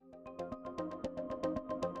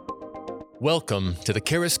Welcome to the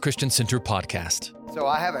Charis Christian Center podcast. So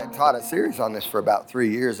I haven't taught a series on this for about 3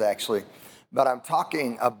 years actually, but I'm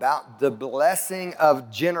talking about the blessing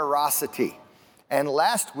of generosity. And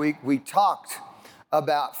last week we talked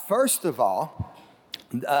about, first of all,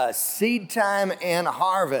 seed time and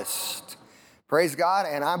harvest. Praise God,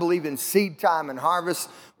 and I believe in seed time and harvest.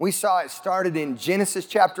 We saw it started in Genesis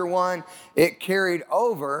chapter 1. It carried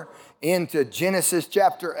over into Genesis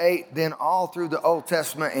chapter 8, then all through the Old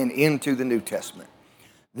Testament and into the New Testament.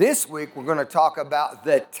 This week, we're going to talk about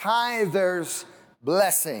the tither's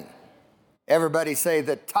blessing. Everybody say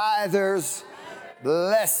the tither's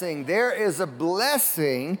blessing. There is a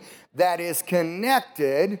blessing that is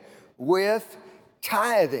connected with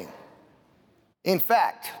tithing. In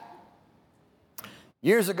fact,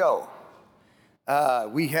 years ago,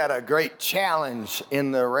 we had a great challenge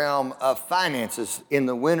in the realm of finances in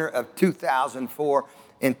the winter of 2004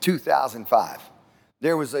 and 2005.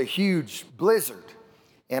 There was a huge blizzard,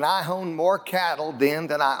 and I owned more cattle then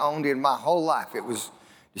than I owned in my whole life. It was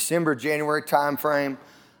December, January time frame.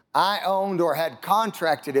 I owned or had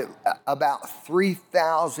contracted it about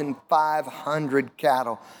 3,500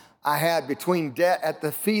 cattle. I had between debt at the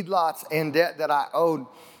feedlots and debt that I owed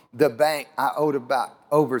the bank, I owed about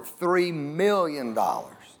over $3 million.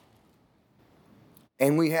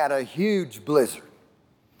 And we had a huge blizzard.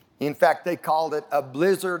 In fact, they called it a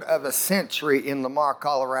blizzard of a century in Lamar,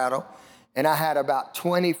 Colorado. And I had about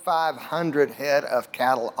 2,500 head of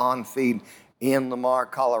cattle on feed in Lamar,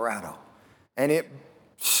 Colorado. And it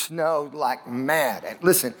snowed like mad. And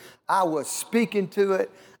listen, I was speaking to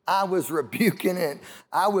it. I was rebuking it.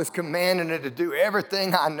 I was commanding it to do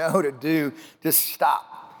everything I know to do to stop.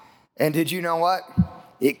 And did you know what?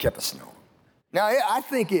 It kept us snowing. Now, I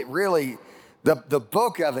think it really, the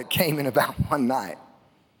bulk of it came in about one night.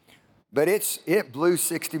 But it blew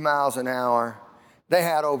 60 miles an hour. They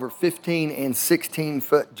had over 15 and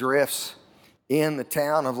 16-foot drifts in the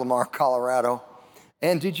town of Lamar, Colorado.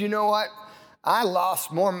 And did you know what? I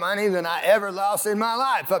lost more money than I ever lost in my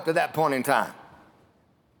life up to that point in time.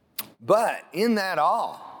 But in that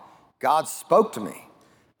all, God spoke to me.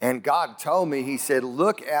 And God told me, he said,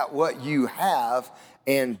 look at what you have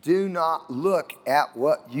and do not look at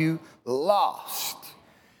what you lost.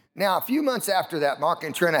 Now, a few months after that, Mark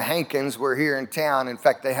and Trina Hankins were here in town. In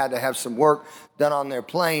fact, they had to have some work done on their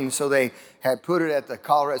plane, so they had put it at the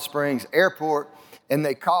Colorado Springs airport. And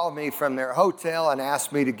they called me from their hotel and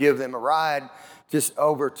asked me to give them a ride just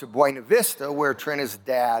over to Buena Vista, where Trina's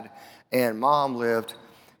dad and mom lived.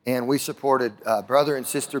 And we supported brother and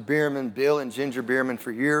sister Bierman, Bill and Ginger Bierman,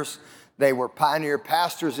 for years. They were pioneer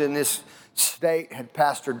pastors in this state, had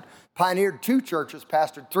pioneered 2 churches,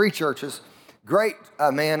 pastored 3 churches. Great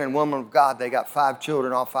man and woman of God. They got 5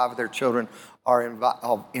 children. All 5 of their children are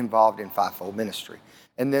involved in fivefold ministry.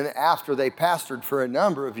 And then after they pastored for a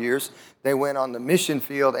number of years, they went on the mission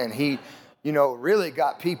field, and he, really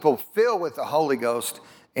got people filled with the Holy Ghost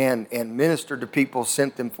and ministered to people,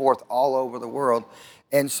 sent them forth all over the world.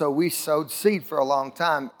 And so we sowed seed for a long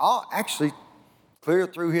time. Actually, clear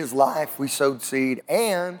through his life, we sowed seed.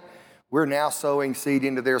 And we're now sowing seed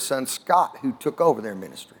into their son, Scott, who took over their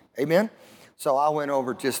ministry. Amen? So I went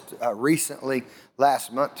over just recently,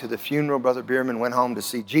 last month, to the funeral. Brother Bierman went home to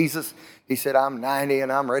see Jesus. He said, I'm 90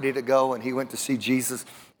 and I'm ready to go. And he went to see Jesus.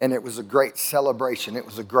 And it was a great celebration. It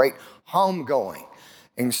was a great homegoing.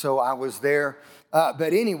 And so I was there.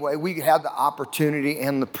 But anyway, we had the opportunity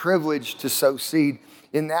and the privilege to sow seed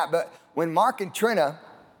in that. But when Mark and Trina,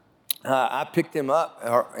 I picked them up,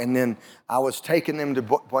 and then I was taking them to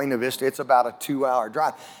Buena Vista. It's about a 2-hour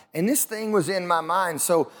drive. And this thing was in my mind.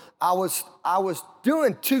 So I was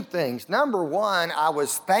doing 2 things. Number one, I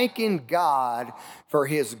was thanking God for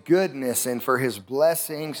his goodness and for his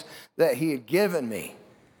blessings that he had given me.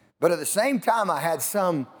 But at the same time, I had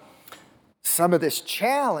some of this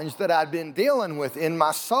challenge that I'd been dealing with in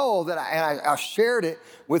my soul, and I shared it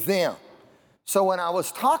with them. So when I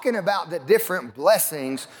was talking about the different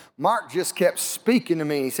blessings, Mark just kept speaking to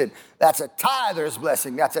me. He said, that's a tither's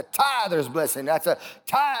blessing. That's a tither's blessing. That's a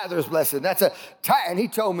tither's blessing. That's a tithe. And he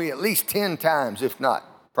told me at least 10 times, if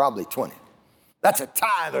not probably 20. That's a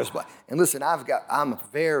tither's blessing. And listen, I'm a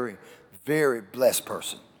very, very blessed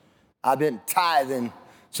person. I've been tithing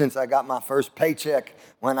since I got my first paycheck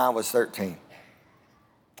when I was 13.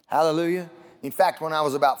 Hallelujah. In fact, when I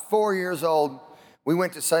was about 4 years old, we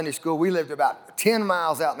went to Sunday school. We lived about 10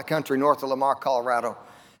 miles out in the country north of Lamar, Colorado.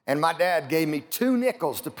 And my dad gave me 2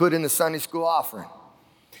 nickels to put in the Sunday school offering.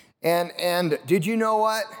 And did you know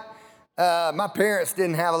what? My parents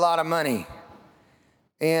didn't have a lot of money.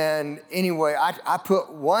 And anyway, I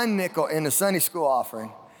put 1 nickel in the Sunday school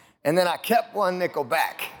offering, and then I kept 1 nickel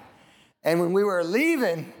back. And when we were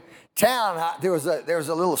leaving town, there was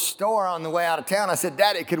a little store on the way out of town. I said,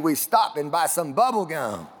 Daddy, could we stop and buy some bubble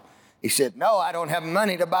gum? He said, no, I don't have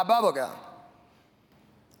money to buy bubble gum.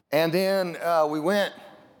 And then we went.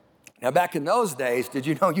 Now, back in those days, did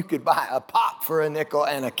you know you could buy a pop for a nickel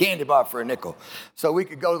and a candy bar for a nickel? So we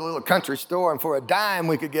could go to the little country store, and for a dime,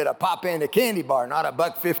 we could get a pop and a candy bar, not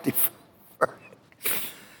 $1.50 for a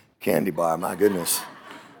candy bar. My goodness.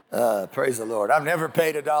 Praise the Lord. I've never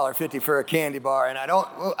paid $1.50 for a candy bar, and I don't,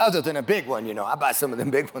 well, other than a big one, you know. I buy some of them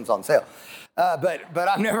big ones on sale. But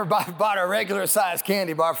I've never bought a regular size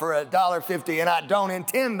candy bar for $1.50, and I don't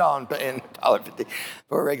intend on paying $1.50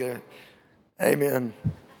 for a regular. Amen.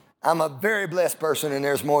 I'm a very blessed person, and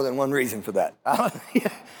there's more than one reason for that.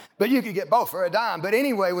 But you could get both for a dime. But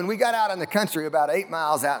anyway, when we got out in the country, about 8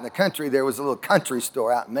 miles out in the country, there was a little country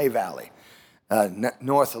store out in May Valley,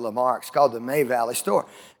 north of Lamar. It's called the May Valley store.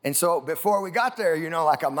 And so before we got there, you know,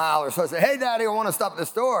 like a mile or so, I said, hey, Daddy, I want to stop at the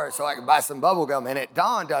store so I can buy some bubble gum. And it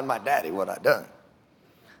dawned on my daddy what I'd done.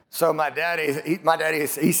 So my daddy,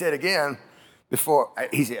 he said again,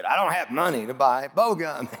 he said, I don't have money to buy bubble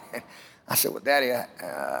gum. I said, well, Daddy,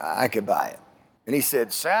 I could buy it. And he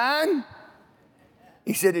said, son,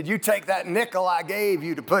 he said, did you take that nickel I gave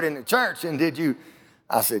you to put in the church? And did you?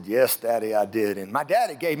 I said, yes, Daddy, I did. And my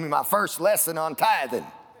daddy gave me my first lesson on tithing.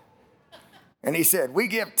 And he said, we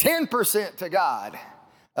give 10% to God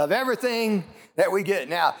of everything that we get.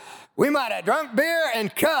 Now, we might have drunk beer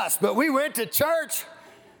and cussed, but we went to church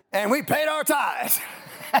and we paid our tithes.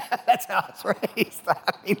 That's how I was raised. I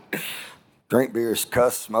mean, drink beer,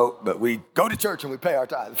 cuss, smoke, but we go to church and we pay our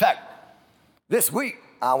tithes. In fact, this week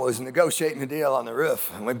I was negotiating a deal on the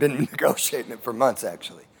roof, and we've been negotiating it for months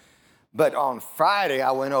actually. But on Friday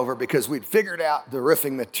I went over because we'd figured out the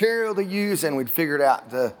roofing material to use and we'd figured out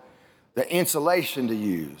the insulation to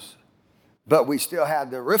use. But we still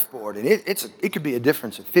had the roof board, and it could be a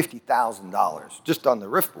difference of $50,000 just on the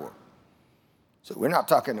roof board. So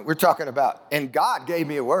we're talking about, and God gave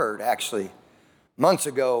me a word actually months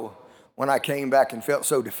ago when I came back and felt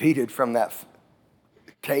so defeated from that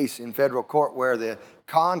case in federal court where the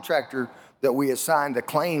contractor that we assigned the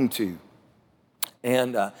claim to,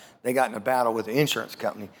 and they got in a battle with the insurance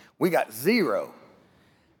company. We got zero.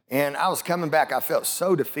 And I was coming back, I felt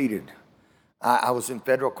so defeated. I was in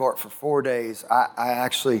federal court for 4 days. I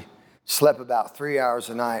actually slept about 3 hours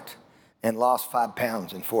a night and lost 5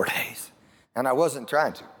 pounds in 4 days. And I wasn't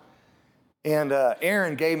trying to. And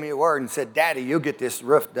Aaron gave me a word and said, Daddy, you'll get this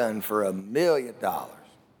roof done for $1 million.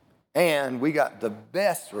 And we got the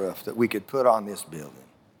best roof that we could put on this building.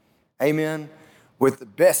 Amen. With the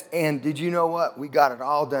best. And did you know what? We got it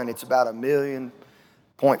all done. It's about $1.5 million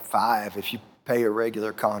if you pay a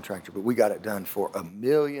regular contractor, but we got it done for $1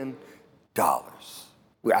 million.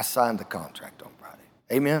 I signed the contract on Friday.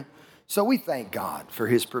 Amen. So we thank God for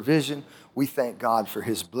his provision. We thank God for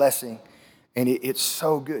his blessing. And it's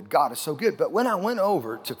so good. God is so good. But when I went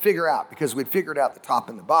over to figure out, because we'd figured out the top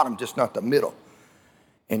and the bottom, just not the middle.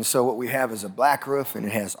 And so what we have is a black roof, and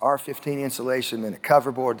it has R15 insulation, then a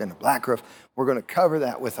cover board, then a black roof. We're going to cover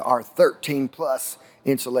that with R13 plus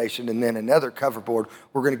insulation, and then another cover board.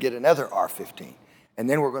 We're going to get another R15. And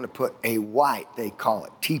then we're going to put a white, they call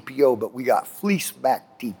it TPO, but we got fleece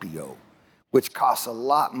back TPO, which costs a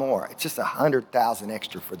lot more. It's just $100,000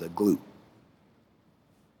 extra for the glue.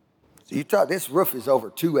 So this roof is over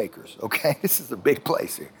 2 acres, okay? This is a big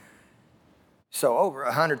place here. So over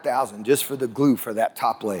 $100,000 just for the glue for that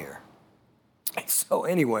top layer. So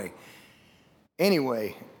anyway,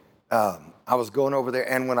 I was going over there,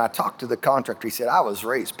 and when I talked to the contractor, he said, I was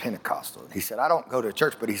raised Pentecostal. He said, I don't go to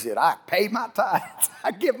church, but he said, I pay my tithes.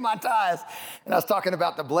 I give my tithes. And I was talking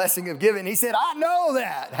about the blessing of giving. He said, I know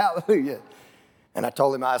that. Hallelujah. And I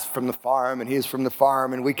told him I was from the farm, and he was from the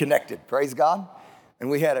farm, and we connected. Praise God. And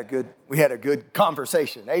we had a good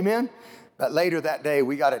conversation. Amen. But later that day,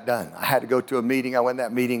 we got it done. I had to go to a meeting. I went to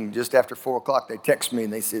that meeting just after 4 o'clock. They texted me,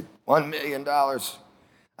 and they said, $1 million.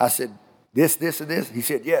 I said, this, and this? He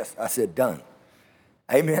said, yes. I said, done.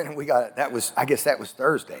 Amen. And we got it. I guess that was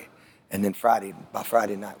Thursday. And then by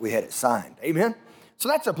Friday night, we had it signed. Amen. So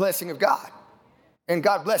that's a blessing of God. And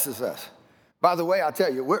God blesses us. By the way, I'll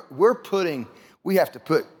tell you, we have to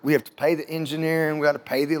pay the engineering. We got to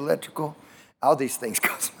pay the electrical. All these things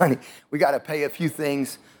cost money. We got to pay a few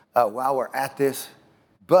things while we're at this.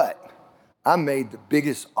 But I made the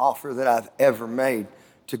biggest offer that I've ever made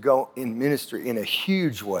to go in ministry in a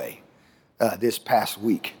huge way this past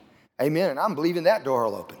week. Amen. And I'm believing that door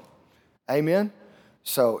will open. Amen.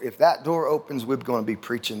 So if that door opens, we're going to be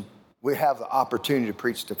preaching. We have the opportunity to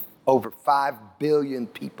preach to over 5 billion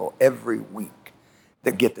people every week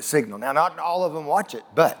that get the signal. Now, not all of them watch it,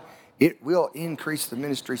 but it will increase the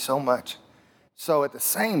ministry so much. So at the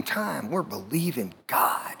same time, we're believing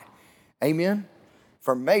God. Amen?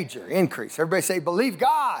 For major increase. Everybody say, believe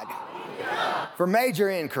God. For major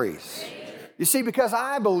increase. You see, because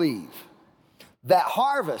I believe that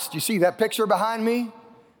harvest, you see that picture behind me?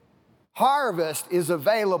 Harvest is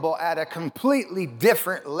available at a completely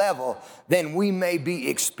different level than we may be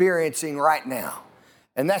experiencing right now.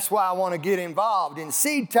 And that's why I want to get involved in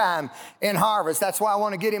seed time and harvest. That's why I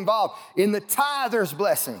want to get involved in the tither's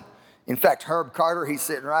blessing. In fact, Herb Carter, he's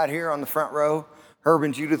sitting right here on the front row. Herb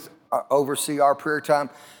and Judith oversee our prayer time,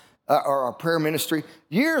 or our prayer ministry.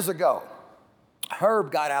 Years ago,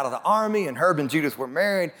 Herb got out of the Army, and Herb and Judith were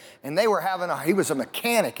married, and they were he was a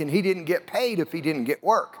mechanic, and he didn't get paid if he didn't get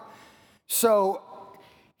work. So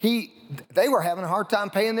they were having a hard time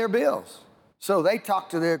paying their bills. So they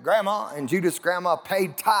talked to their grandma, and Judith's grandma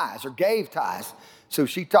paid tithes or gave tithes. So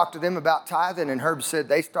she talked to them about tithing, and Herb said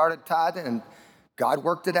they started tithing, and God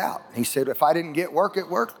worked it out. He said, if I didn't get work at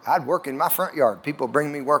work, I'd work in my front yard. People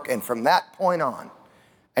bring me work. And from that point on,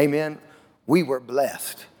 amen, we were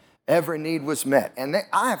blessed. Every need was met. And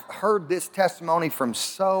I've heard this testimony from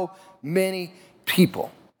so many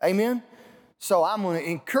people. Amen. So I'm going to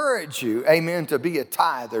encourage you, amen, to be a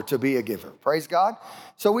tither, to be a giver. Praise God.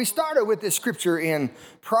 So we started with this scripture in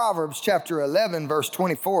Proverbs chapter 11, verse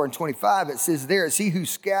 24 and 25. It says, there is he who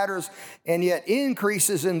scatters and yet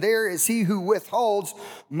increases, and there is he who withholds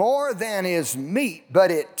more than is meet,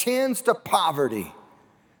 but it tends to poverty.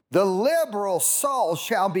 The liberal soul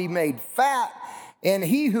shall be made fat, and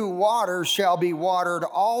he who waters shall be watered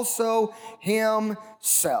also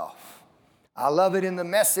himself. I love it in the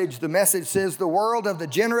message. The message says the world of the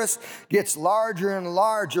generous gets larger and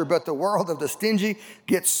larger, but the world of the stingy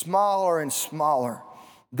gets smaller and smaller.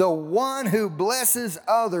 The one who blesses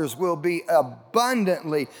others will be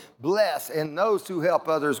abundantly blessed, and those who help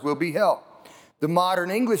others will be helped. The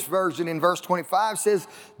modern English version in verse 25 says,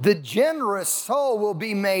 the generous soul will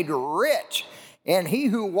be made rich, and he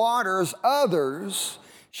who waters others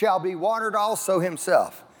shall be watered also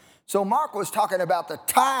himself. So Mark was talking about the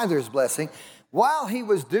tither's blessing. While he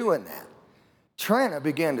was doing that, Trina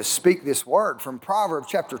began to speak this word from Proverbs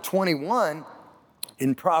chapter 21.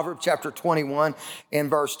 In Proverbs chapter 21 and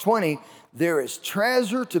verse 20, there is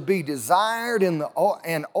treasure to be desired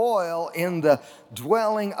and oil in the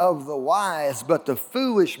dwelling of the wise, but the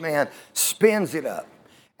foolish man spends it up.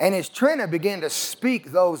 And as Trina began to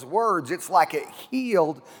speak those words, it's like it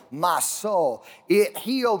healed my soul. It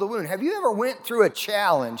healed the wound. Have you ever went through a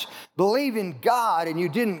challenge believing God and you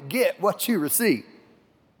didn't get what you received?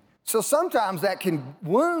 So sometimes that can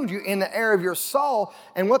wound you in the area of your soul.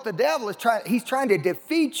 And what the devil is he's trying to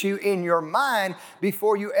defeat you in your mind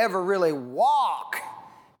before you ever really walk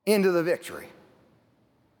into the victory.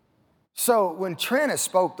 So when Trina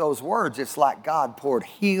spoke those words, it's like God poured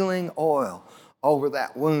healing oil over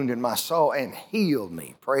that wound in my soul and healed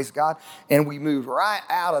me. Praise God. And we moved right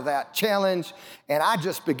out of that challenge. And I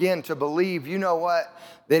just began to believe, you know what?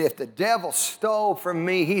 That if the devil stole from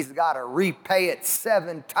me, he's got to repay it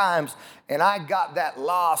 7 times. And I got that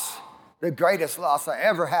loss, the greatest loss I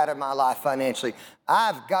ever had in my life financially.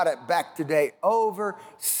 I've got it back today over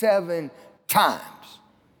 7 times.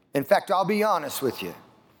 In fact, I'll be honest with you.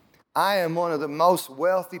 I am one of the most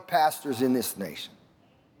wealthy pastors in this nation.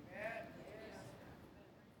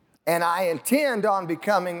 And I intend on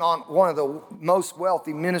becoming one of the most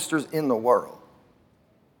wealthy ministers in the world.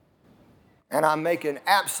 And I'm making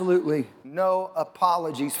absolutely no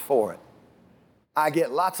apologies for it. I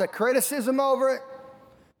get lots of criticism over it.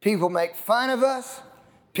 People make fun of us.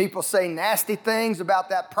 People say nasty things about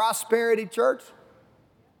that prosperity church.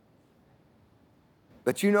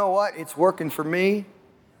 But you know what? It's working for me,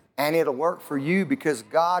 and it'll work for you, because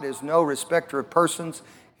God is no respecter of persons.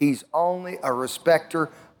 He's only a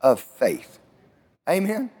respecter of faith.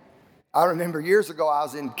 Amen. I remember years ago I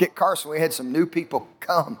was in Kit Carson. We had some new people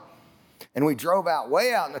come, and we drove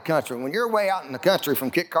way out in the country. When you're way out in the country from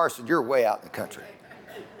Kit Carson, you're way out in the country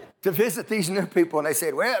to visit these new people. And they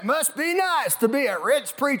said, well, it must be nice to be a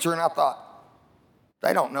rich preacher. And I thought,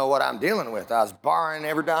 they don't know what I'm dealing with. I was borrowing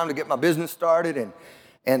every dime to get my business started,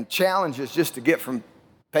 and challenges just to get from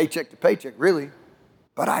paycheck to paycheck, really.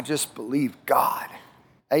 But I just believe God.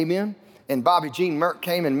 Amen. And Bobby Jean Merck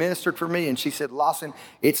came and ministered for me, and she said, Lawson,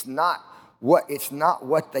 it's not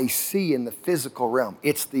what they see in the physical realm.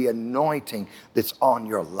 It's the anointing that's on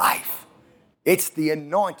your life. It's the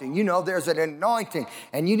anointing. You know, there's an anointing,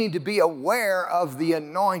 and you need to be aware of the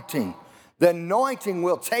anointing. The anointing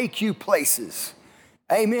will take you places.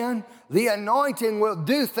 Amen. The anointing will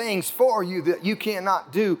do things for you that you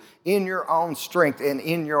cannot do in your own strength and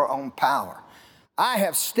in your own power. I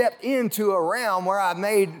have stepped into a realm where I've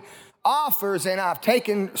made offers and I've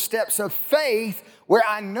taken steps of faith where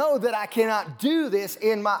I know that I cannot do this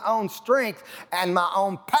in my own strength and my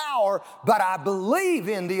own power, but I believe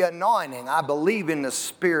in the anointing. I believe in the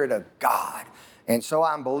Spirit of God. And so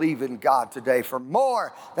I'm believing God today for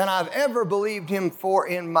more than I've ever believed Him for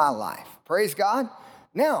in my life. Praise God.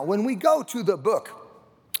 Now, when we go to the book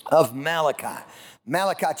of Malachi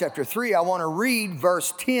chapter 3, I want to read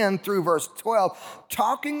verse 10 through verse 12,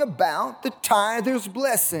 talking about the tither's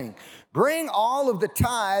blessing. Bring all of the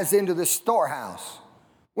tithes into the storehouse.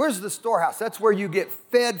 Where's the storehouse? That's where you get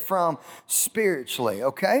fed from spiritually,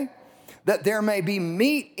 okay? That there may be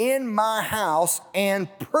meat in my house, and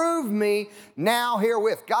prove me now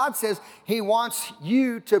herewith. God says He wants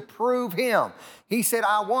you to prove Him. He said,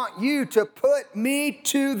 I want you to put me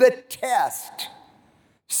to the test,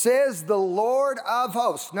 says the Lord of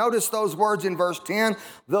hosts. Notice those words in verse 10.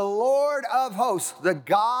 The Lord of hosts, the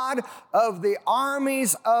God of the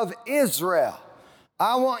armies of Israel.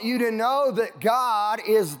 I want you to know that God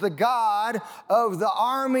is the God of the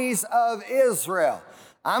armies of Israel.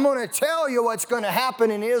 I'm going to tell you what's going to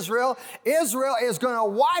happen in Israel. Israel is going to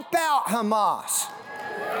wipe out Hamas.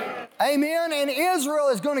 Amen. And Israel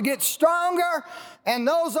is going to get stronger, and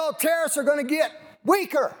those old terrorists are going to get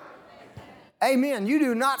weaker. Amen. You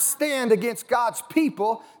do not stand against God's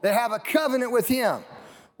people that have a covenant with Him,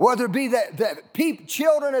 whether it be the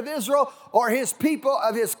children of Israel or His people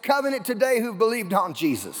of His covenant today who've believed on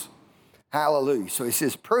Jesus. Hallelujah. So He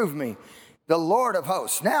says, prove me, the Lord of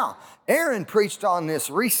hosts. Now, Aaron preached on this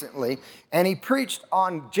recently, and he preached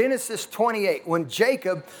on Genesis 28 when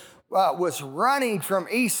Jacob was running from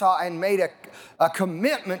Esau and made a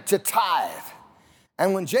commitment to tithe.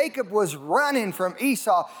 And when Jacob was running from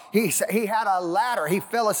Esau, he had a ladder. He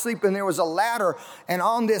fell asleep and there was a ladder. And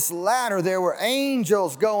on this ladder, there were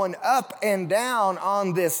angels going up and down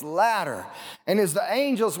on this ladder. And as the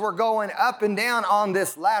angels were going up and down on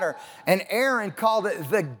this ladder, and Aaron called it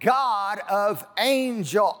the God of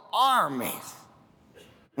angel armies.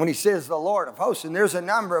 When he says the Lord of hosts, and there's a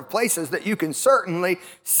number of places that you can certainly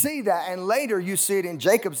see that. And later you see it in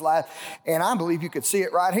Jacob's life, and I believe you could see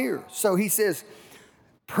it right here. So he says,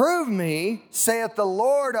 prove me, saith the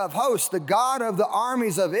Lord of hosts, the God of the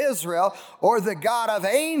armies of Israel, or the God of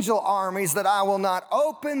angel armies, that I will not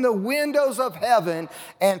open the windows of heaven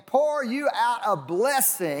and pour you out a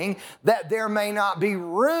blessing that there may not be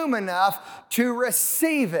room enough to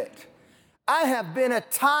receive it. I have been a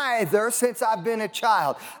tither since I've been a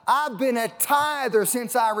child. I've been a tither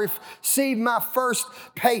since I received my first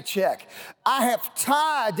paycheck. I have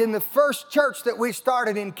tithed in the first church that we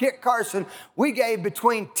started in Kit Carson. We gave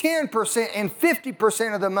between 10% and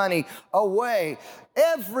 50% of the money away.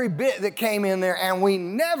 Every bit that came in there, and we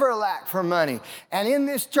never lacked for money. And in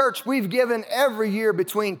this church, we've given every year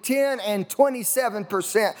between 10 and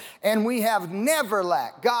 27%, and we have never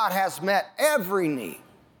lacked. God has met every need.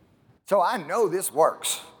 So I know this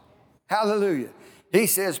works. Hallelujah. He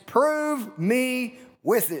says, prove me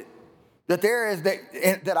with it, that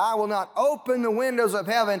I will not open the windows of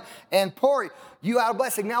heaven and pour you out a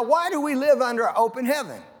blessing. Now, why do we live under an open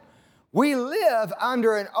heaven? We live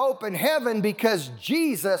under an open heaven because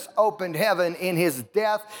Jesus opened heaven in His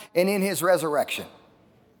death and in His resurrection.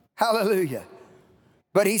 Hallelujah.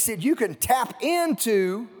 But He said you can tap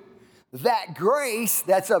into that grace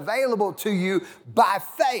that's available to you by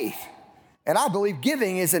faith. And I believe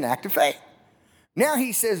giving is an act of faith. Now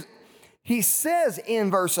he says in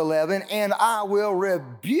verse 11, and I will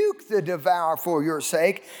rebuke the devourer for your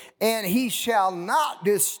sake, and he shall not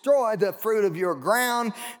destroy the fruit of your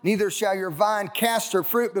ground, neither shall your vine cast her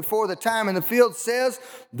fruit before the time in the field, says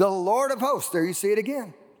the Lord of hosts. There you see it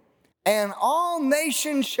again. And all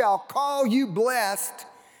nations shall call you blessed,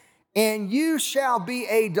 and you shall be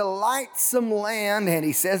a delightsome land. And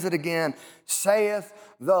he says it again, saith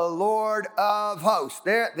the Lord of hosts.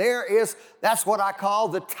 That's what I call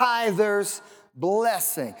the tither's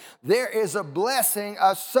blessing. There is a blessing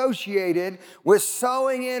associated with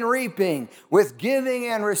sowing and reaping, with giving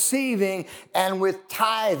and receiving, and with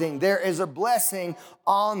tithing. There is a blessing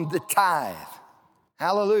on the tithe.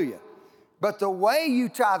 Hallelujah. But the way you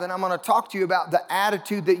tithe, and I'm going to talk to you about the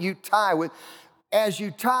attitude that you tithe with. As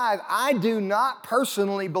you tithe, I do not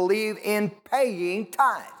personally believe in paying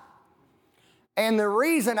tithe. And the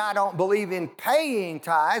reason I don't believe in paying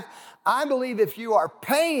tithe, I believe if you are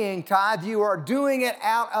paying tithe, you are doing it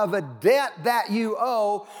out of a debt that you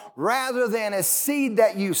owe rather than a seed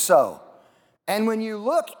that you sow. And when you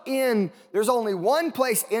look in, there's only one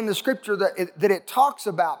place in the scripture that it talks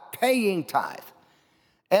about paying tithe.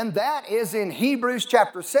 And that is in Hebrews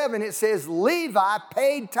chapter 7. It says, Levi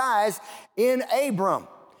paid tithes in Abram.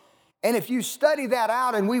 And if you study that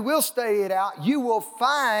out, and we will study it out, you will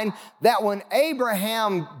find that when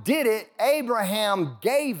Abraham did it, Abraham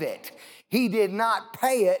gave it. He did not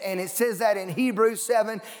pay it. And it says that in Hebrews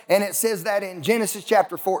 7, and it says that in Genesis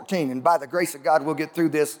chapter 14. And by the grace of God, we'll get through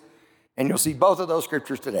this, and you'll see both of those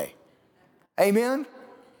scriptures today. Amen?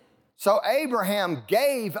 So Abraham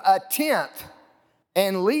gave a tenth,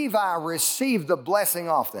 and Levi received the blessing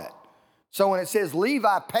off that. So when it says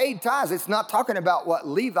Levi paid tithes, it's not talking about what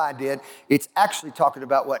Levi did. It's actually talking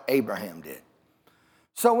about what Abraham did.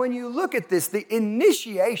 So when you look at this, the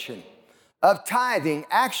initiation of tithing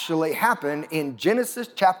actually happened in Genesis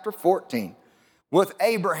chapter 14 with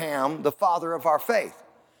Abraham, the father of our faith.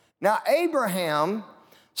 Now, Abraham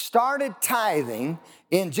started tithing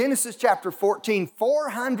in Genesis chapter 14,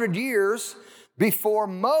 400 years before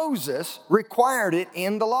Moses required it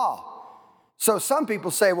in the law. So some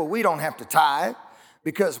people say, well, we don't have to tithe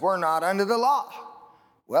because we're not under the law.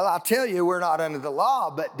 Well, I'll tell you, we're not under the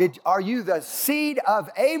law, but are you the seed of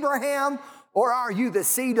Abraham or are you the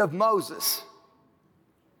seed of Moses?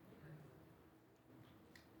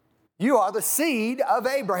 You are the seed of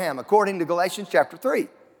Abraham, according to Galatians chapter 3.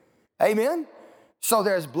 Amen? So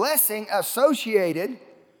there's blessing associated.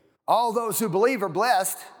 All those who believe are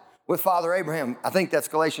blessed with Father Abraham. I think that's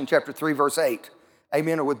Galatians chapter 3, verse 8.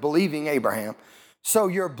 Amen, or with believing Abraham. So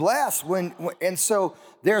you're blessed and so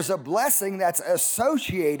there's a blessing that's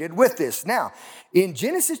associated with this. Now, in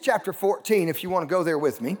Genesis chapter 14, if you want to go there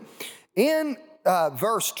with me, in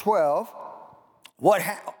verse 12, what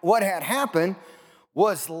had happened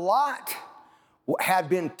was Lot had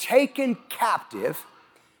been taken captive,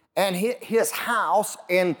 and his house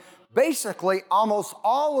and basically almost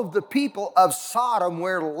all of the people of Sodom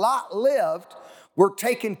where Lot lived were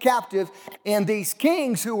taken captive, and these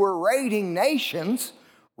kings who were raiding nations,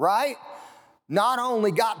 right, not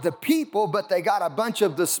only got the people, but they got a bunch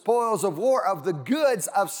of the spoils of war, of the goods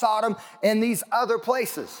of Sodom and these other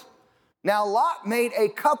places. Now, Lot made a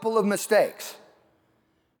couple of mistakes.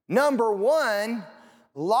 Number one,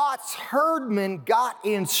 Lot's herdmen got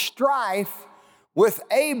in strife with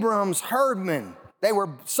Abram's herdmen. They were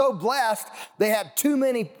so blessed, they had too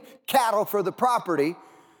many cattle for the property.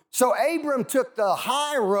 So Abram took the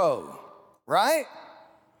high road, right?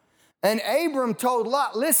 And Abram told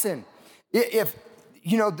Lot, listen, if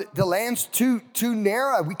the land's too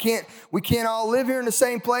narrow, we can't all live here in the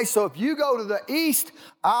same place. So if you go to the east,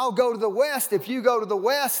 I'll go to the west. If you go to the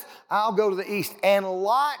west, I'll go to the east. And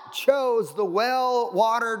Lot chose the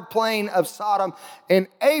well-watered plain of Sodom, and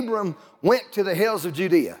Abram went to the hills of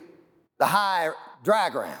Judea, the high dry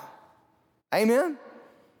ground. Amen?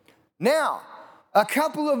 Now, a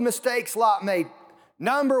couple of mistakes Lot made.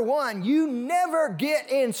 Number one, you never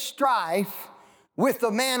get in strife with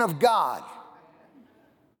the man of God.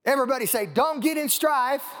 Everybody say, don't get in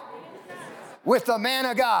strife with the man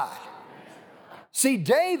of God. See,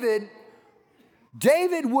 David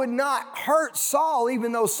would not hurt Saul,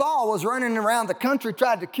 even though Saul was running around the country,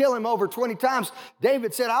 tried to kill him over 20 times.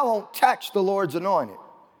 David said, I won't touch the Lord's anointed.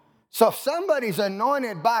 So if somebody's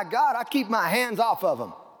anointed by God, I keep my hands off of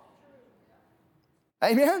them.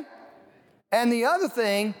 Amen? And the other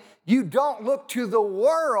thing, you don't look to the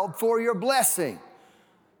world for your blessing.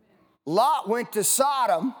 Lot went to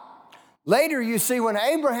Sodom. Later you see when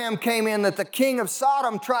Abraham came in that the king of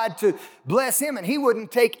Sodom tried to bless him, and he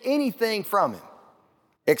wouldn't take anything from him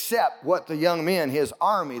except what the young men, his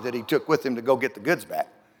army that he took with him to go get the goods back,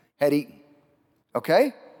 had eaten.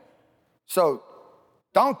 Okay? So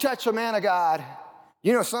don't touch a man of God.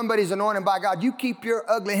 You know somebody's anointed by God. You keep your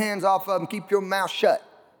ugly hands off of them. Keep your mouth shut.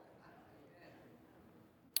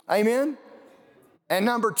 Amen? And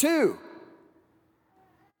number two,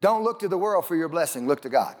 don't look to the world for your blessing. Look to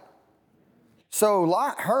God. So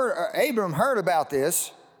Abram heard about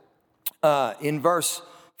this in verse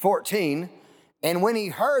 14. And when he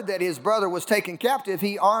heard that his brother was taken captive,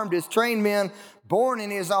 he armed his trained men born in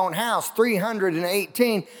his own house,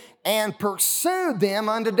 318, and pursued them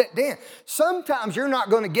unto Dan. Sometimes you're not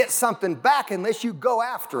going to get something back unless you go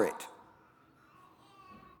after it.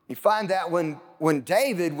 You find that when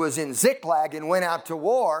David was in Ziklag and went out to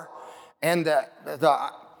war, and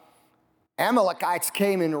the Amalekites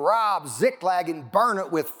came and robbed Ziklag and burned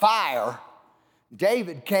it with fire,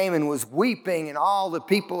 David came and was weeping, and all the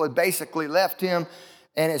people had basically left him.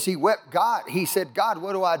 And as he wept, he said, God,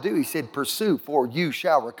 what do I do? He said, pursue, for you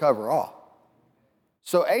shall recover all.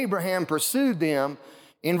 So Abraham pursued them.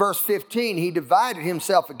 In verse 15, he divided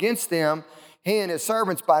himself against them, he and his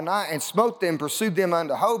servants by night, and smote them, pursued them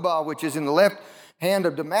unto Hobah, which is in the left hand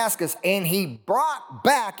of Damascus, and he brought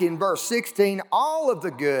back in verse 16 all of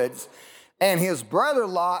the goods, and his brother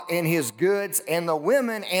Lot and his goods, and the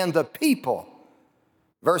women and the people.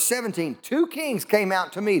 Verse 17, 2 kings came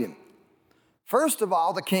out to meet him. First of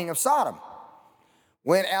all, the king of Sodom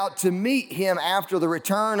went out to meet him after the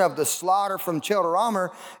return of the slaughter from Chedorlaomer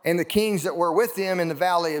and the kings that were with him in the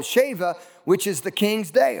valley of Shaveh, which is the king's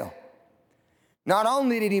dale. Not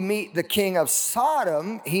only did he meet the king of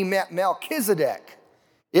Sodom, he met Melchizedek.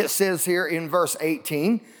 It says here in verse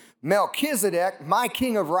 18, Melchizedek, my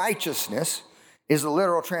king of righteousness, is the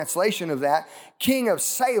literal translation of that. King of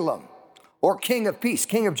Salem, or king of peace,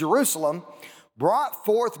 king of Jerusalem, brought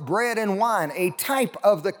forth bread and wine, a type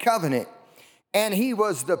of the covenant. And he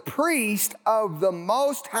was the priest of the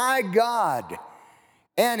Most High God.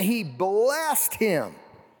 And he blessed him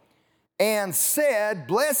and said,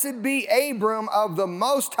 blessed be Abram of the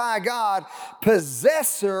Most High God,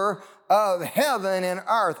 possessor of heaven and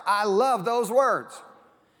earth. I love those words.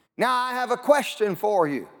 Now I have a question for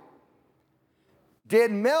you.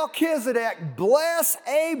 Did Melchizedek bless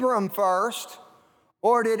Abram first,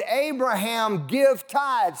 or did Abraham give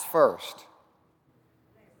tithes first?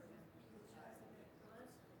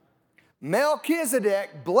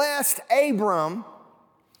 Melchizedek blessed Abram,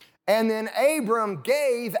 and then Abram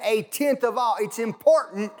gave a tenth of all. It's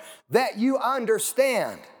important that you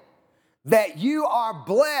understand that you are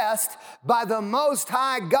blessed by the Most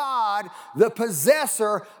High God, the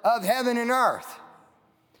possessor of heaven and earth.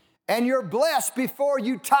 And you're blessed before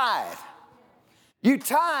you tithe. You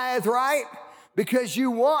tithe, right? Because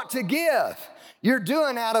you want to give. You're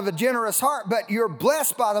doing out of a generous heart, but you're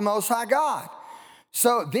blessed by the Most High God.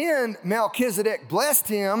 So then Melchizedek blessed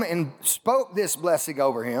him and spoke this blessing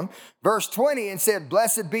over him. Verse 20, and said,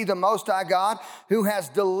 blessed be the Most High God, who has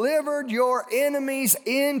delivered your enemies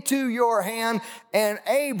into your hand. And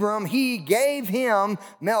Abram, he gave him,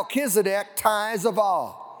 Melchizedek, tithes of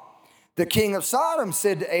all. The king of Sodom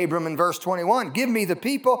said to Abram in verse 21, give me the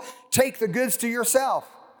people, take the goods to yourself.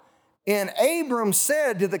 And Abram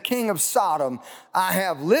said to the king of Sodom, I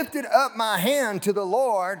have lifted up my hand to the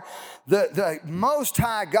Lord, the Most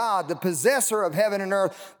High God, the possessor of heaven and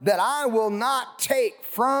earth, that I will not take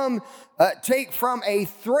from a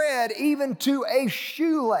thread even to a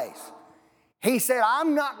shoelace. He said,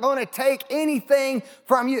 I'm not going to take anything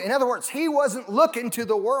from you. In other words, he wasn't looking to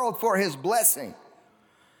the world for his blessing.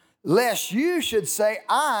 Lest you should say,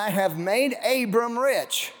 I have made Abram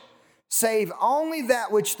rich, save only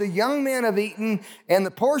that which the young men have eaten, and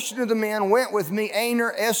the portion of the men went with me,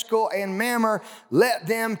 Aner, Eshcol, and Mamre. Let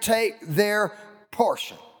them take their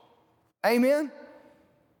portion. Amen?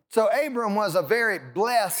 So Abram was a very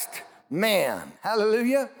blessed man.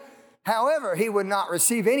 Hallelujah. However, he would not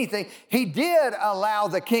receive anything. He did allow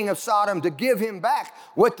the king of Sodom to give him back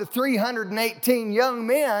what the 318 young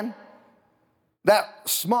men, that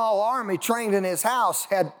small army trained in his house,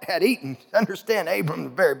 had eaten. Understand, Abram, a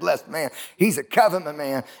very blessed man. He's a covenant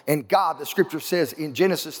man. And God, the scripture says in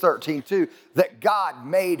Genesis 13:2, that God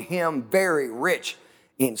made him very rich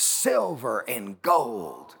in silver and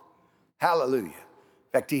gold. Hallelujah.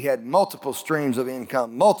 In fact, he had multiple streams of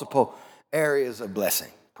income, multiple areas of blessing.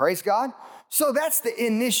 Praise God. So that's the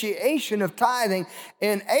initiation of tithing.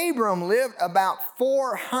 And Abram lived about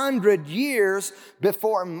 400 years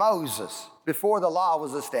before Moses, before the law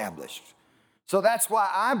was established. So that's why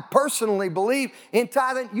I personally believe in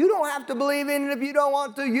tithing. You don't have to believe in it if you don't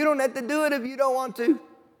want to. You don't have to do it if you don't want to.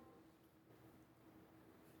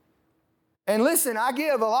 And listen, I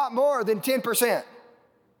give a lot more than 10%.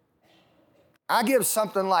 I give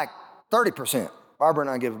something like 30%. Barbara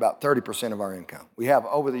and I give about 30% of our income. We have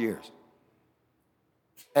over the years.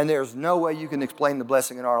 And there's no way you can explain the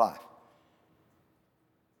blessing in our life.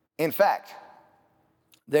 In fact,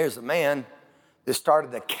 there's a man that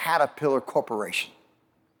started the Caterpillar Corporation.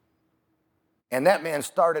 And that man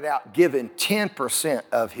started out giving 10%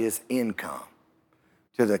 of his income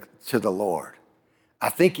to the Lord. I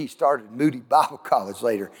think he started Moody Bible College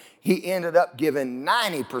later. He ended up giving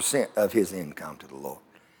 90% of his income to the Lord.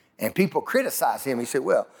 And people criticize him. He said,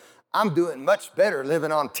 well, I'm doing much better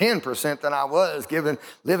living on 10% than I was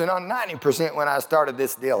living on 90% when I started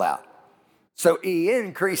this deal out. So he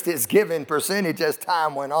increased his giving percentage as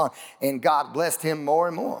time went on, and God blessed him more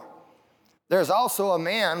and more. There's also a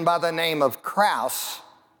man by the name of Krause,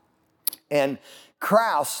 and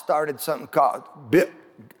Krause started something called,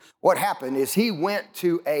 what happened is he went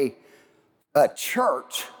to a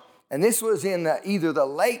church, and this was in either the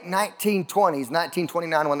late 1920s,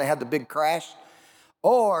 1929 when they had the big crash,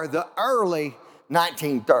 or the early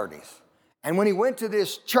 1930s. And when he went to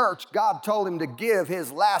this church, God told him to give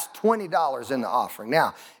his last $20 in the offering.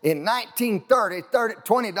 Now, in 1930,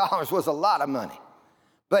 $20 was a lot of money.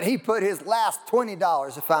 But he put his last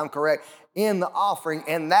 $20, if I'm correct, in the offering.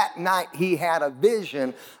 And that night he had a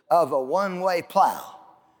vision of a one-way plow.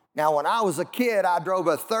 Now, when I was a kid, I drove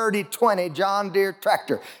a 3020 John Deere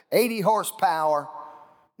tractor, 80 horsepower,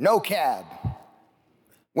 no cab.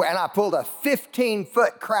 And I pulled a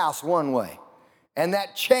 15-foot Krause one way. And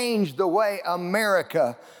that changed the way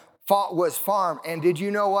America was farmed. And did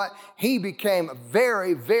you know what? He became a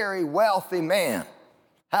very, very wealthy man.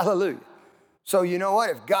 Hallelujah. So you know what?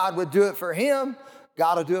 If God would do it for him,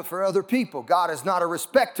 God will do it for other people. God is not a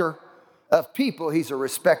respecter of people. He's a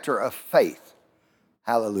respecter of faith.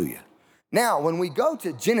 Hallelujah. Now, when we go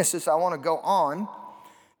to Genesis, I want to go on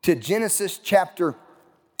to Genesis chapter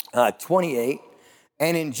 28.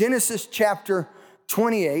 And in Genesis chapter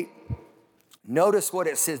 28, notice what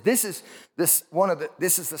it says. This is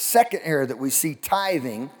the second area that we see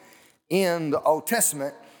tithing in the Old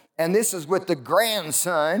Testament, and this is with the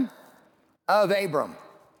grandson of Abram.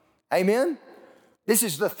 Amen? This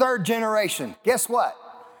is the third generation. Guess what?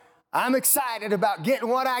 I'm excited about getting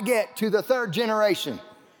what I get to the third generation.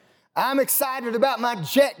 I'm excited about my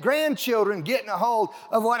grandchildren getting a hold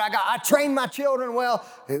of what I got. I trained my children well.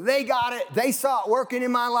 They got it. They saw it working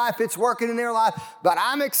in my life. It's working in their life. But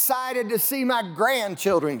I'm excited to see my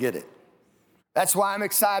grandchildren get it. That's why I'm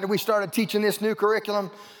excited. We started teaching this new curriculum.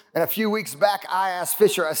 And a few weeks back, I asked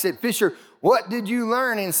Fisher, I said, Fisher, what did you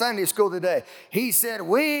learn in Sunday school today? He said,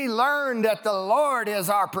 we learned that the Lord is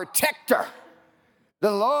our protector.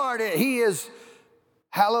 The Lord, he is,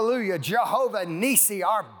 hallelujah, Jehovah Nissi,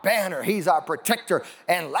 our banner. He's our protector.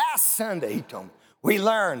 And last Sunday, he told me, we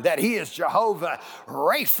learned that he is Jehovah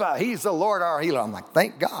Rapha. He's the Lord our healer. I'm like,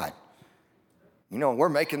 thank God. You know, we're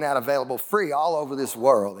making that available free all over this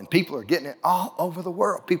world. And people are getting it all over the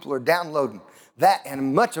world. People are downloading that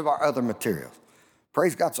and much of our other materials.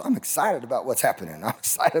 Praise God. So I'm excited about what's happening. I'm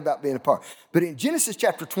excited about being a part. But in Genesis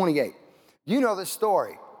chapter 28, you know the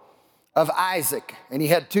story of Isaac, and he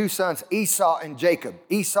had two sons, Esau and Jacob.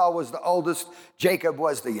 Esau was the oldest, Jacob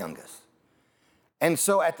was the youngest. And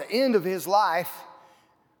so at the end of his life,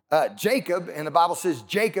 Jacob, and the Bible says,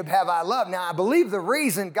 Jacob have I loved. Now, I believe the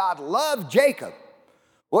reason God loved Jacob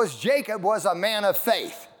was a man of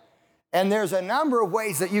faith. And there's a number of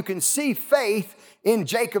ways that you can see faith in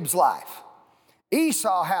Jacob's life.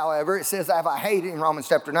 Esau, however, it says, have I hated in Romans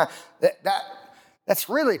chapter 9. That's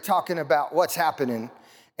really talking about what's happening.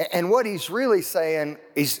 And what he's really saying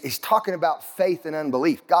is he's talking about faith and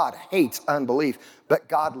unbelief. God hates unbelief, but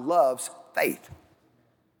God loves faith.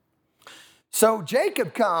 So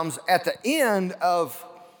Jacob comes at the end of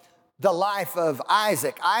the life of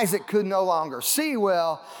Isaac. Isaac could no longer see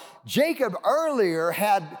well. Jacob earlier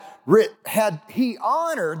he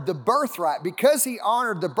honored the birthright. Because he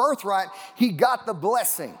honored the birthright, he got the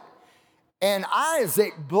blessing. And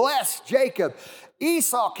Isaac blessed Jacob.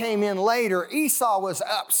 Esau came in later. Esau was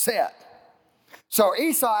upset. So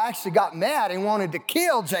Esau actually got mad and wanted to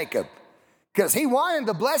kill Jacob because he wanted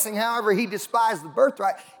the blessing. However, he despised the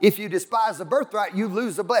birthright. If you despise the birthright, you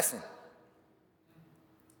lose the blessing.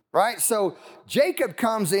 Right? So Jacob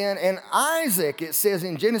comes in, and Isaac, it says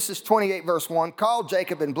in Genesis 28, verse 1, called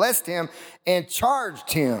Jacob and blessed him and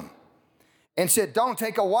charged him and said, don't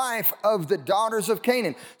take a wife of the daughters of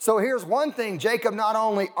Canaan. So here's one thing. Jacob not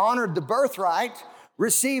only honored the birthright,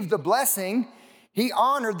 received the blessing, he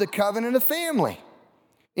honored the covenant of family.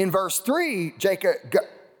 In verse 3,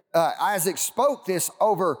 Isaac spoke this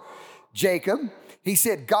over Jacob. He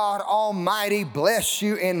said, God Almighty bless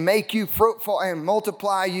you and make you fruitful and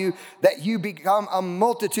multiply you, that you become a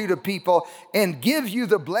multitude of people, and give you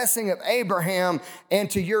the blessing of Abraham and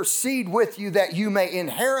to your seed with you, that you may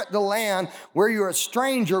inherit the land where you're a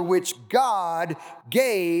stranger, which God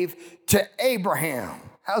gave to Abraham.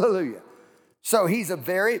 Hallelujah. So he's a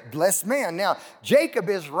very blessed man. Now, Jacob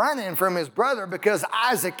is running from his brother because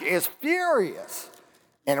Isaac is furious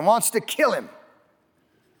and wants to kill him.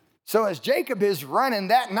 So as Jacob is running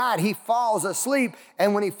that night, he falls asleep.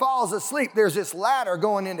 And when he falls asleep, there's this ladder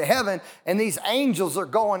going into heaven, and these angels are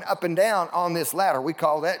going up and down on this ladder. We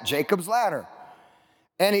call that Jacob's ladder.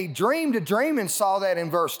 And he dreamed a dream and saw that in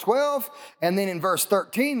verse 12. And then in verse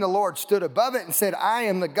 13, the Lord stood above it and said, I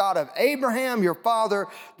am the God of Abraham, your father,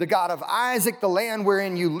 the God of Isaac. The land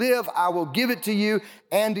wherein you live, I will give it to you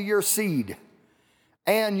and to your seed.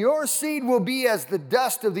 And your seed will be as the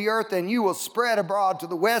dust of the earth, and you will spread abroad to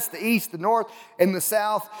the west, the east, the north, and the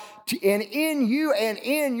south. And in you and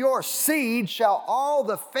in your seed shall all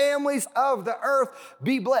the families of the earth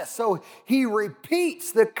be blessed. So he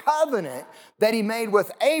repeats the covenant that he made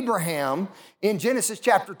with Abraham in Genesis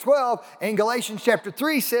chapter 12. And Galatians chapter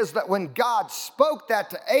 3 says that when God spoke that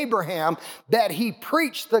to Abraham, that he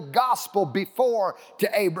preached the gospel before to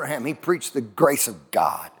Abraham. He preached the grace of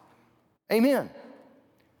God. Amen.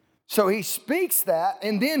 So he speaks that,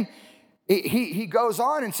 and then he goes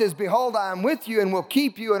on and says, behold, I am with you and will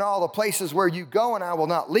keep you in all the places where you go, and I will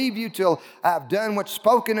not leave you till I have done what's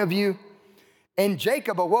spoken of you. And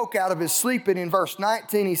Jacob awoke out of his sleep, and in verse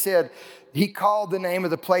 19 he said, he called the name of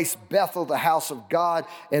the place Bethel, the house of God,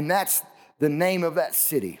 and that's the name of that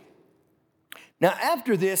city. Now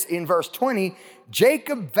after this, in verse 20,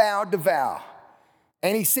 Jacob vowed to vow,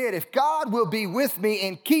 and he said, if God will be with me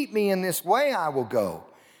and keep me in this way, I will go.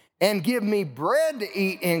 And give me bread to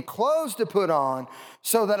eat and clothes to put on,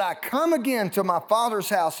 so that I come again to my father's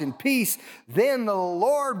house in peace. Then the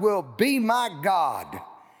Lord will be my God.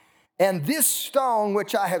 And this stone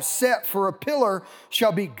which I have set for a pillar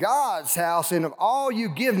shall be God's house. And of all you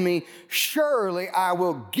give me, surely I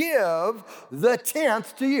will give the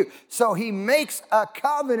tenth to you. So he makes a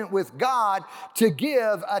covenant with God to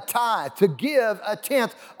give a tithe, to give a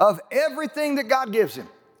tenth of everything that God gives him.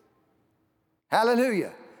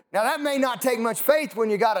 Hallelujah. Now, that may not take much faith when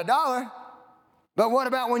you got $1, but what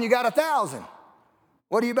about when you got 1,000?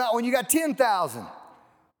 What about when you got 10,000?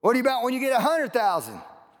 What about when you get 100,000?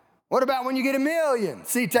 What about when you get 1,000,000?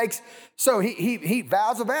 See, so he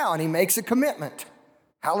vows a vow and he makes a commitment,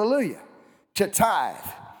 hallelujah, to tithe.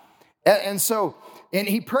 And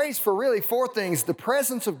he prays for really 4 things: the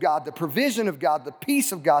presence of God, the provision of God, the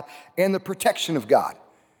peace of God, and the protection of God.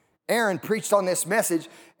 Aaron preached on this message,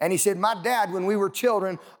 and he said, my dad, when we were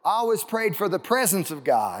children, always prayed for the presence of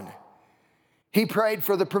God. He prayed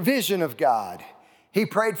for the provision of God. He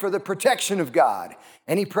prayed for the protection of God.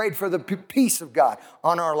 And he prayed for the peace of God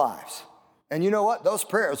on our lives. And you know what? Those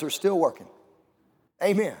prayers are still working.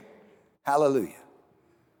 Amen. Hallelujah.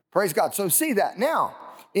 Praise God. So see that. Now,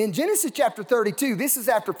 in Genesis chapter 32, this is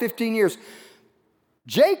after 15 years,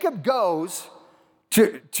 Jacob goes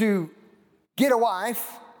to get a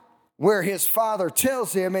wife, where his father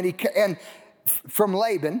tells him, and from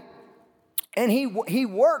Laban, and he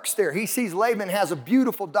works there. He sees Laban has a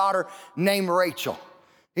beautiful daughter named Rachel.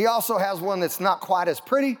 He also has one that's not quite as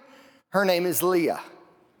pretty. Her name is Leah.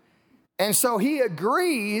 And so he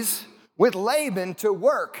agrees with Laban to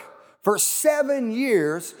work for 7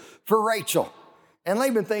 years for Rachel. And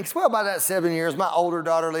Laban thinks, well, by that 7 years, my older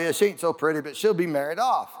daughter Leah, she ain't so pretty, but she'll be married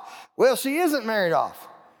off. Well, she isn't married off.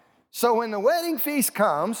 So when the wedding feast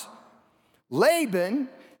comes, Laban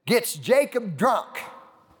gets Jacob drunk.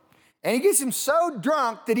 And he gets him so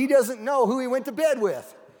drunk that he doesn't know who he went to bed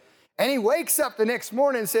with. And he wakes up the next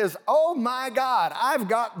morning and says, oh my God, I've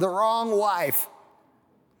got the wrong wife.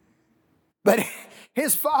 But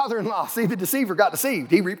his father-in-law, see, the deceiver got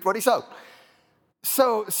deceived. He reaped what he sowed.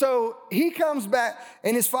 So he comes back,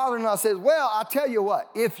 and his father-in-law says, well, I'll tell you what,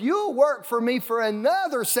 if you'll work for me for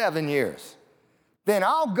another 7 years, then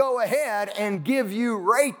I'll go ahead and give you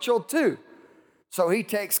Rachel too. So he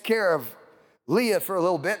takes care of Leah for a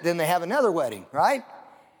little bit, then they have another wedding, right?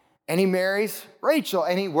 And he marries Rachel,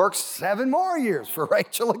 and he works 7 more years for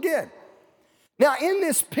Rachel again. Now, in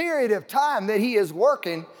this period of time that he is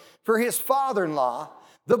working for his father-in-law,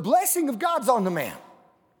 the blessing of God's on the man,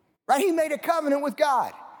 right? He made a covenant with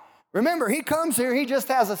God. Remember, he comes here, he just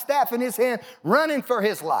has a staff in his hand running for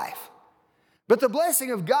his life. But the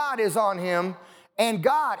blessing of God is on him, and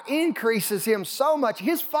God increases him so much.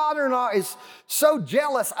 His father-in-law is so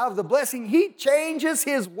jealous of the blessing, he changes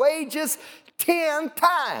his wages 10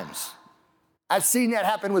 times. I've seen that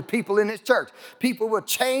happen with people in this church. People will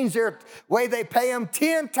change their way they pay them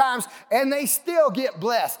 10 times, and they still get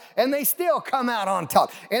blessed, and they still come out on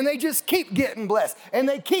top, and they just keep getting blessed, and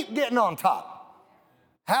they keep getting on top.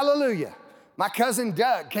 Hallelujah. My cousin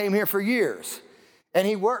Doug came here for years. And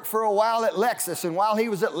he worked for a while at Lexus. And while he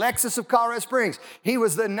was at Lexus of Colorado Springs, he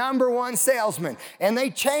was the #1 salesman. And they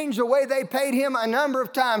changed the way they paid him a number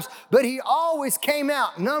of times, but he always came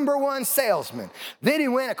out #1 salesman. Then he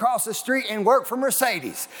went across the street and worked for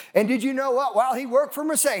Mercedes. And did you know what? While he worked for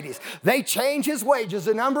Mercedes, they changed his wages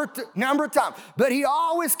a number of times, but he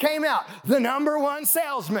always came out the #1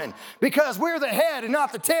 salesman, because we're the head and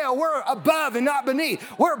not the tail. We're above and not beneath.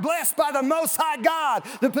 We're blessed by the Most High God,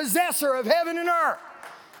 the possessor of heaven and earth.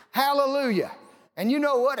 Hallelujah. And you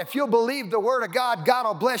know what? If you'll believe the word of God, God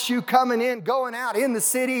will bless you coming in, going out, in the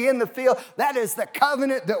city, in the field. That is the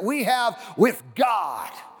covenant that we have with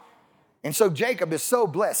God. And so Jacob is so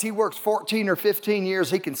blessed. He works 14 or 15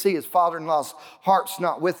 years. He can see his father-in-law's heart's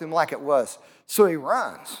not with him like it was. So he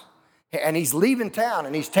runs. And he's leaving town,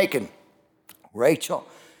 and he's taking Rachel.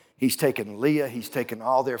 He's taken Leah. He's taken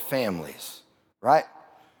all their families, right?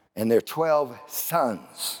 And their 12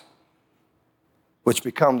 sons, which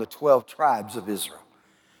become the 12 tribes of Israel.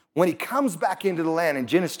 When he comes back into the land in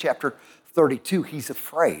Genesis chapter 32, he's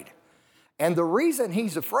afraid. And the reason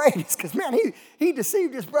he's afraid is because, man, he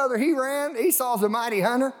deceived his brother. He ran. Esau's a mighty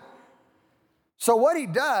hunter. So what he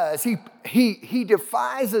does, he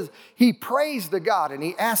defises, he prays to God, and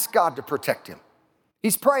he asks God to protect him.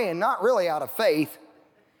 He's praying not really out of faith.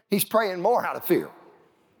 He's praying more out of fear.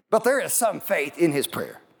 But there is some faith in his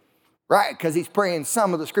prayer, right? Because he's praying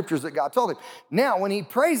some of the scriptures that God told him. Now, when he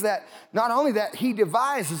prays that, not only that, he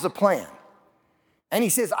devises a plan. And he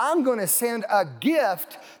says, I'm going to send a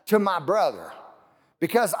gift to my brother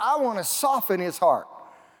because I want to soften his heart.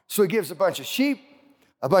 So he gives a bunch of sheep,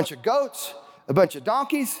 a bunch of goats, a bunch of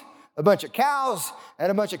donkeys, a bunch of cows, and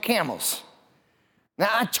a bunch of camels. Now,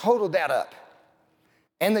 I totaled that up.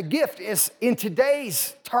 And the gift is, in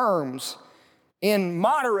today's terms, in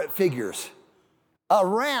moderate figures,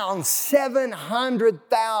 around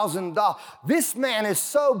 $700,000. This man is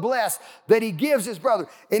so blessed that he gives his brother,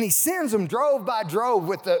 and he sends them drove by drove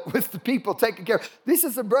with the people taking care of. This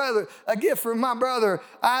is a gift from my brother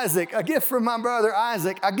Isaac, a gift from my brother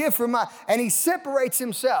Isaac, a gift from and he separates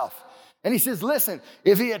himself. And he says, listen,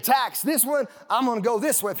 if he attacks this one, I'm going to go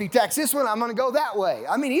this way. If he attacks this one, I'm going to go that way.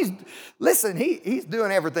 I mean, he's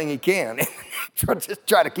doing everything he can to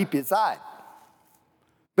try to keep his side.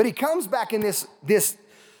 But he comes back in this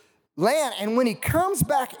land, and when he comes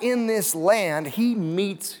back in this land, he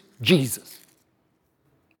meets Jesus.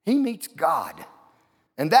 He meets God.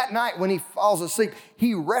 And that night when he falls asleep,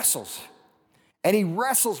 he wrestles. And he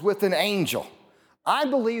wrestles with an angel. I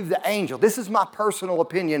believe the angel, this is my personal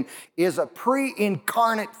opinion, is a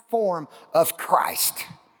pre-incarnate form of Christ.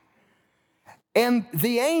 And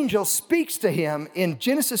the angel speaks to him in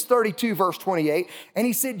Genesis 32, verse 28, and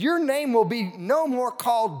he said, your name will be no more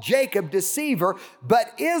called Jacob, deceiver,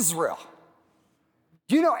 but Israel.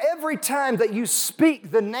 Do you know every time that you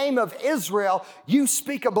speak the name of Israel, you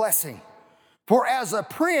speak a blessing? For as a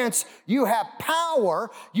prince, you have power,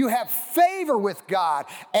 you have favor with God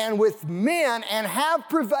and with men, and have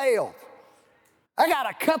prevailed. I got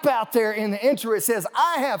a cup out there in the intro. It says,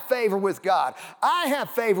 I have favor with God. I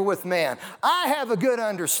have favor with man. I have a good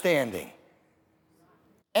understanding.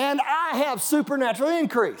 And I have supernatural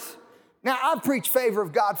increase. Now, I've preached favor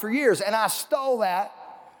of God for years, and I stole that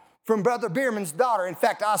from Brother Bierman's daughter. In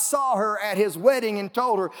fact, I saw her at his wedding and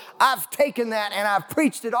told her, I've taken that and I've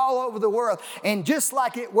preached it all over the world. And just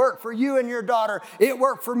like it worked for you and your daughter, it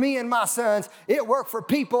worked for me and my sons. It worked for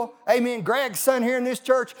people. Amen. Greg's son here in this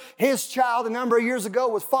church, his child a number of years ago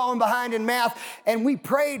was falling behind in math, and we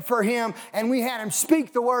prayed for him and we had him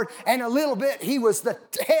speak the word, and a little bit he was the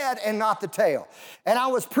head and not the tail. And I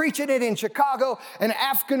was preaching it in Chicago, and an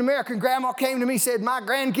African-American grandma came to me and said, my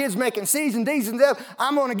grandkids making C's and D's and D's.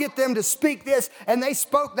 I'm going to get them to speak this. And they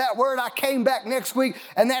spoke that word. I came back next week,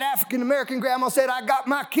 and that African-American grandma said, I got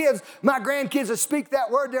my grandkids to speak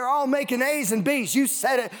that word. They're all making A's and B's. You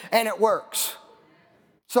said it, and it works.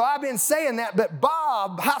 So I've been saying that, but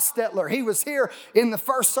Bob Hostetler, he was here in the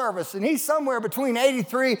first service, and he's somewhere between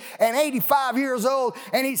 83 and 85 years old,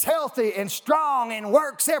 and he's healthy and strong and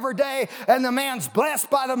works every day, and the man's blessed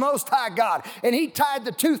by the Most High God. And he tied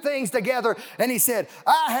the two things together, and he said,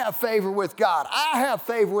 I have favor with God. I have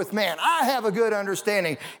favor with man. I have a good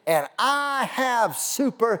understanding, and I have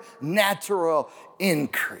supernatural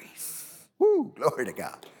increase. Woo, glory to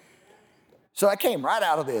God. So I came right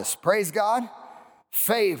out of this. Praise God.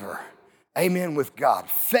 Favor, amen, with God,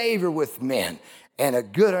 favor with men, and a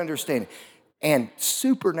good understanding, and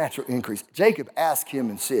supernatural increase. Jacob asked him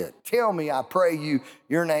and said, tell me, I pray you,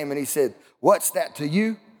 your name. And he said, what's that to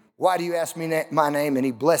you? Why do you ask me my name? And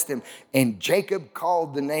he blessed him. And Jacob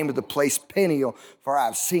called the name of the place Peniel, for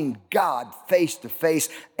I've seen God face to face,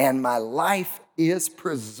 and my life is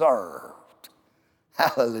preserved.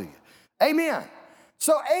 Hallelujah. Amen.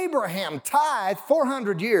 So Abraham tithed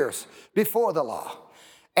 400 years before the law.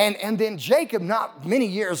 And then Jacob, not many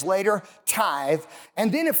years later, tithed.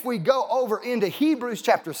 And then if we go over into Hebrews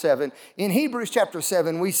chapter 7, in Hebrews chapter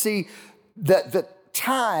 7, we see the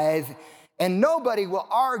tithe, and nobody will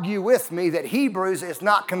argue with me that Hebrews is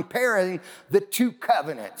not comparing the two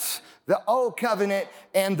covenants, the old covenant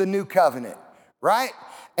and the new covenant. right?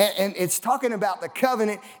 And it's talking about the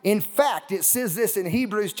covenant. In fact, it says this in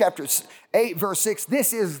Hebrews chapter 8, verse 6.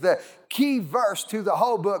 This is the key verse to the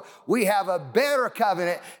whole book. We have a better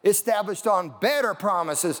covenant established on better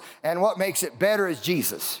promises, and what makes it better is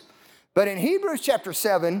Jesus. But in Hebrews chapter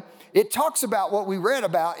 7, it talks about what we read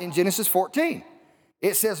about in Genesis 14.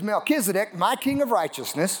 It says, Melchizedek, my king of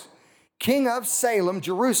righteousness, king of Salem,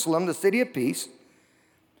 Jerusalem, the city of peace,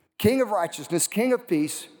 king of righteousness, king of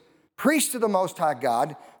peace, priest to the Most High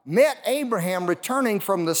God, met Abraham returning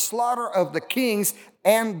from the slaughter of the kings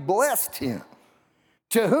and blessed him.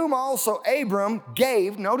 To whom also Abram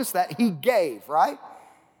gave, notice that, he gave, right?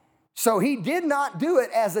 So he did not do it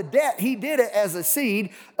as a debt, he did it as a seed,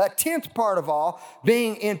 a tenth part of all,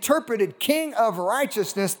 being interpreted king of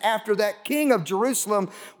righteousness after that king of Jerusalem,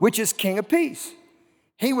 which is king of peace.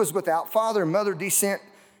 He was without father and mother descent,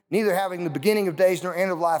 neither having the beginning of days nor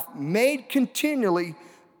end of life, made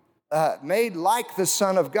like the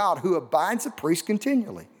Son of God, who abides a priest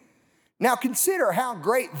continually. Now consider how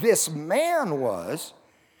great this man was,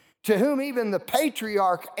 to whom even the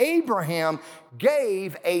patriarch Abraham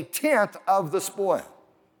gave a tenth of the spoil.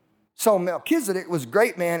 So Melchizedek was a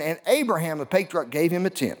great man, and Abraham, the patriarch, gave him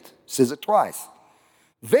a tenth. It says it twice.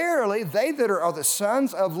 Verily, they that are the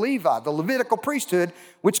sons of Levi, the Levitical priesthood,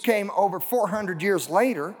 which came over 400 years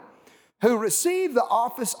later, who received the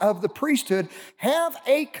office of the priesthood, have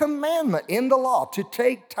a commandment in the law to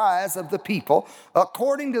take tithes of the people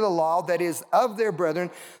according to the law that is of their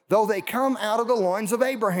brethren, though they come out of the loins of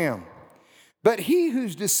Abraham. But he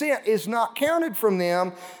whose descent is not counted from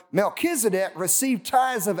them, Melchizedek, received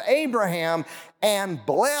tithes of Abraham and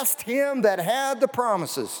blessed him that had the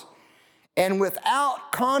promises. And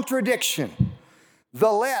without contradiction,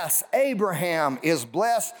 the less Abraham is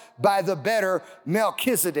blessed by the better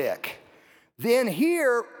Melchizedek. Then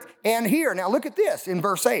here and here. Now look at this in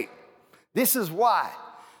verse 8. This is why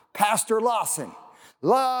Pastor Lawson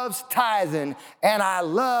loves tithing and I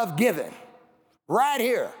love giving. Right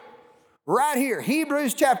here. Right here.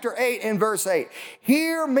 Hebrews chapter 8 and verse 8.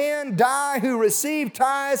 Here men die who receive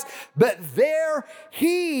tithes, but there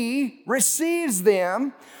he receives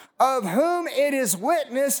them, of whom it is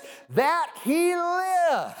witness that he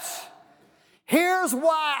lives. Here's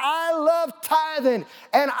why I love tithing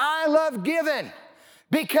and I love giving.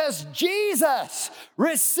 Because Jesus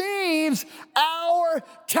receives our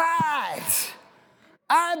tithes.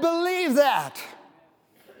 I believe that.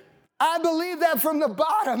 I believe that from the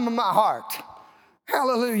bottom of my heart.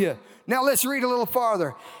 Hallelujah. Now let's read a little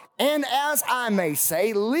farther. And as I may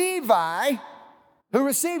say, Levi, who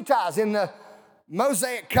received tithes in the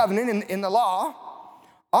Mosaic covenant in the law,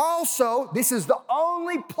 also, this is the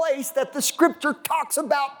only place that the scripture talks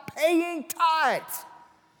about paying tithes.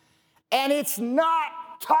 And it's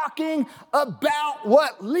not talking about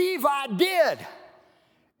what Levi did.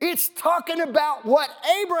 It's talking about what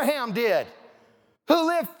Abraham did, who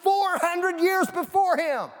lived 400 years before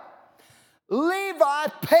him. Levi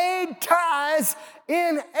paid tithes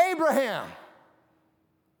in Abraham.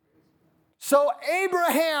 So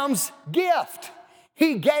Abraham's gift,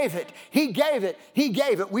 he gave it, he gave it, he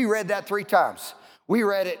gave it. We read that 3 times. We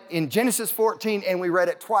read it in Genesis 14 and we read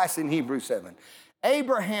it twice in Hebrews 7.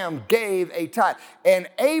 Abraham gave a tithe, and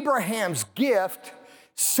Abraham's gift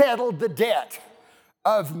settled the debt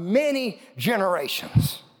of many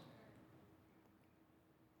generations.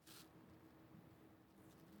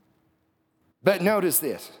 But notice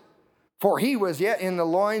this, for he was yet in the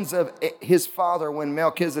loins of his father when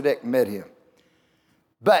Melchizedek met him.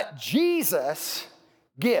 But Jesus'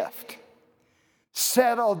 gift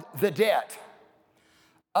settled the debt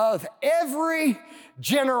of every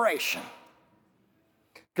generation.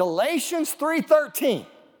 Galatians 3:13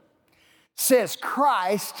 says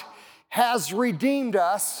Christ has redeemed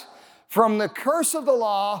us from the curse of the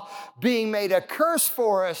law, being made a curse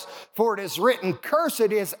for us, for it is written, cursed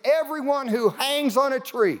is everyone who hangs on a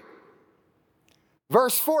tree.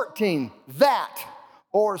 Verse 14, that,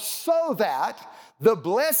 or so that, the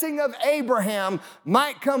blessing of Abraham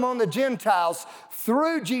might come on the Gentiles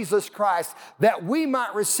through Jesus Christ, that we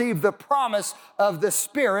might receive the promise of the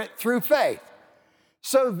Spirit through faith.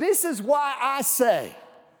 So this is why I say,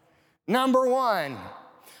 number one,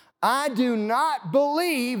 I do not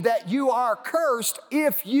believe that you are cursed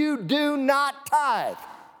if you do not tithe.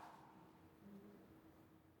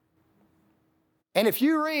 And if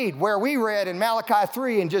you read where we read in Malachi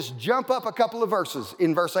 3 and just jump up a couple of verses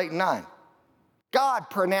in verse 8 and 9, God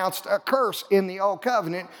pronounced a curse in the old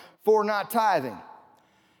covenant for not tithing.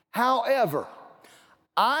 However,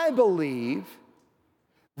 I believe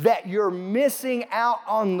that you're missing out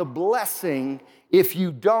on the blessing if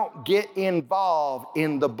you don't get involved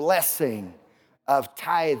in the blessing of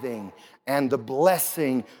tithing and the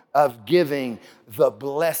blessing of giving, the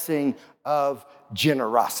blessing of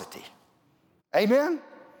generosity. Amen?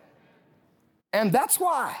 And that's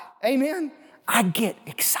why, amen, I get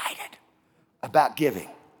excited about giving.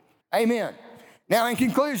 Amen. Now, in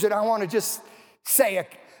conclusion, I want to just say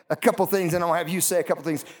a couple things, and I'll have you say a couple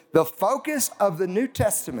things. The focus of the New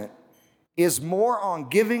Testament is more on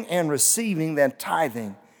giving and receiving than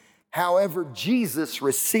tithing. However, Jesus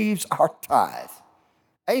receives our tithe.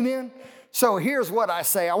 Amen? So here's what I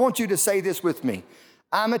say. I want you to say this with me.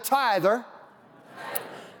 I'm a tither,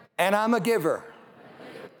 and I'm a giver.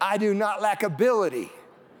 I do not lack ability.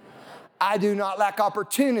 I do not lack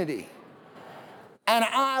opportunity. And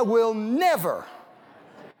I will never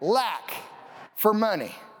lack for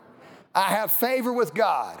money. I have favor with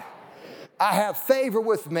God. I have favor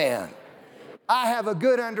with man. I have a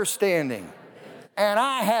good understanding. And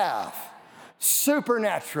I have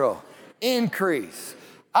supernatural increase.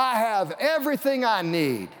 I have everything I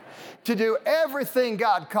need to do everything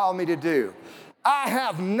God called me to do. I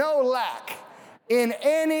have no lack in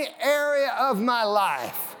any area of my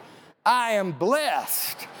life. I am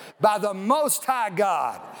blessed by the Most High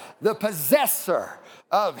God, the possessor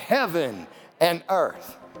of heaven and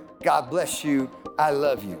earth. God bless you. I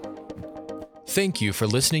love you. Thank you for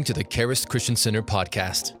listening to the Charis Christian Center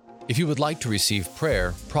podcast. If you would like to receive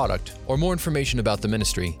prayer, product, or more information about the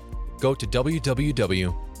ministry, go to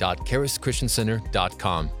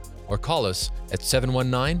www.charischristiancenter.com or call us at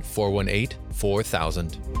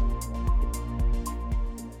 719-418-4000.